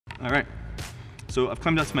All right, so I've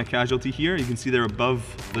climbed up to my casualty here. You can see they're above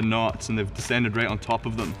the knots and they've descended right on top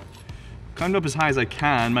of them. Climbed up as high as I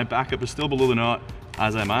can. My backup is still below the knot,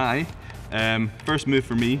 as am I. First move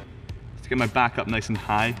for me is to get my backup nice and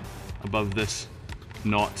high above this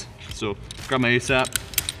knot. So grab my ASAP,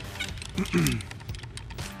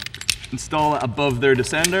 install it above their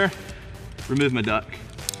descender, remove my duck.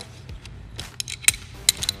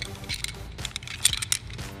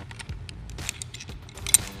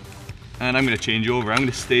 And I'm going to change over. I'm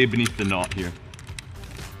going to stay beneath the knot here.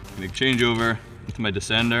 I'm going to change over into my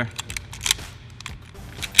descender.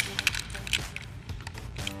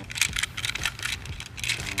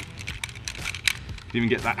 Even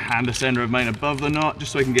get that hand descender of mine above the knot,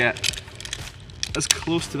 just so I can get as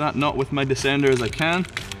close to that knot with my descender as I can.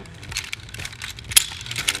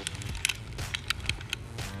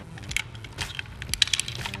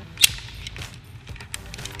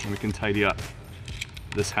 And we can tidy up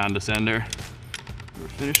this hand descender. We're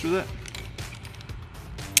finished with it.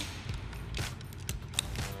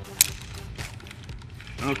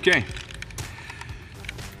 Okay.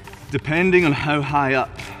 Depending on how high up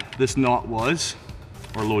this knot was,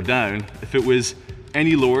 or low down, if it was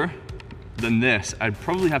any lower than this, I'd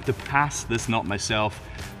probably have to pass this knot myself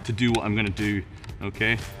to do what I'm gonna do,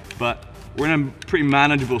 okay? But we're in a pretty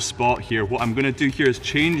manageable spot here. What I'm gonna do here is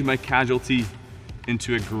change my casualty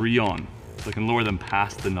into a Grillon, so I can lower them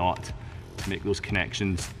past the knot to make those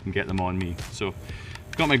connections and get them on me. So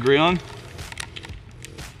I've got my Grillon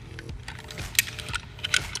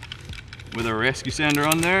with a rescue sender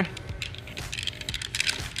on there.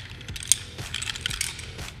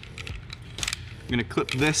 I'm going to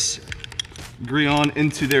clip this Grillon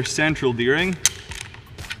into their central D-ring,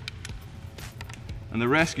 and the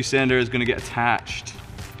rescue sender is going to get attached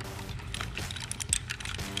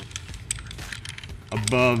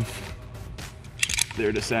above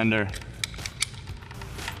their descender.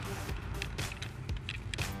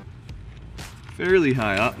 Fairly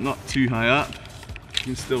high up, not too high up. You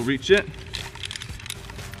can still reach it.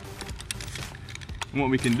 And what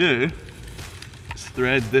we can do is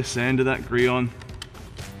thread this end of that Grillon,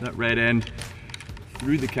 that red end,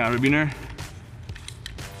 through the carabiner.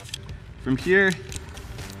 From here,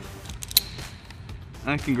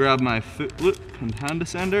 I can grab my foot loop and hand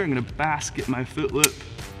descender. I'm going to basket my foot loop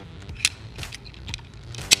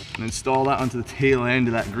and install that onto the tail end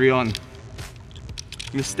of that Grillon.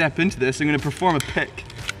 I'm going to step into this. I'm going to perform a pick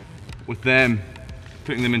with them,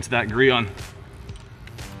 putting them into that Grillon.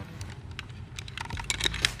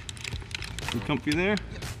 You comfy there?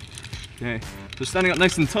 Okay, so standing up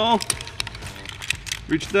nice and tall,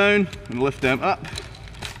 reach down and lift them up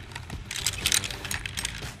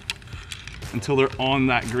until they're on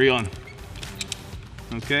that Grillon.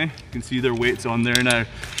 Okay, you can see their weight's on there now.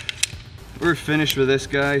 We're finished with this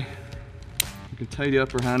guy. We can tidy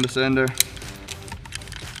up our hand descender.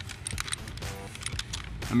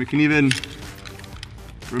 And we can even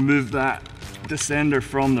remove that descender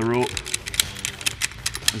from the rope,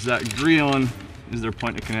 as that Grillon is their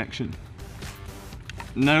point of connection.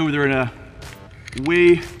 Now they're in a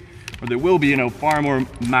way, or they will be in a far more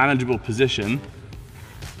manageable position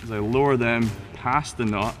as I lower them past the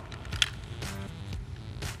knot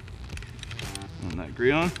on that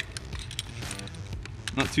Grillon.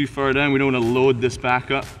 Not too far down, we don't want to load this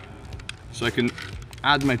back up. So I can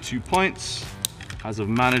add my 2 points as I've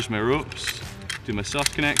managed my ropes, do my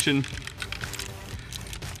soft connection.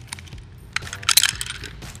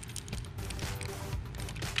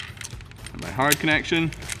 And my hard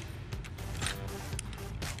connection.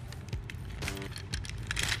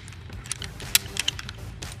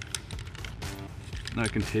 Now I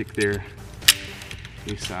can take their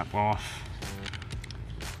ASAP off.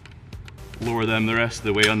 Lower them the rest of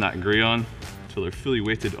the way on that Grillon until they're fully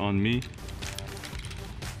weighted on me.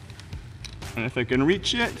 And if I can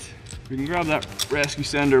reach it, we can grab that rescue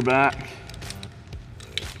sender back.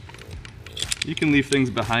 You can leave things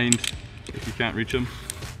behind if you can't reach them.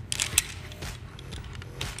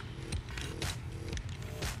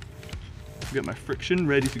 Got my friction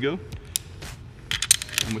ready to go.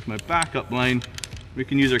 And with my backup line, we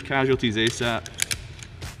can use our casualties ASAP.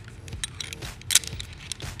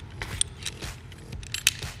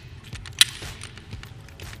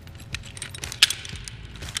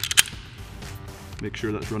 Make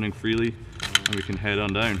sure that's running freely and we can head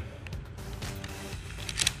on down.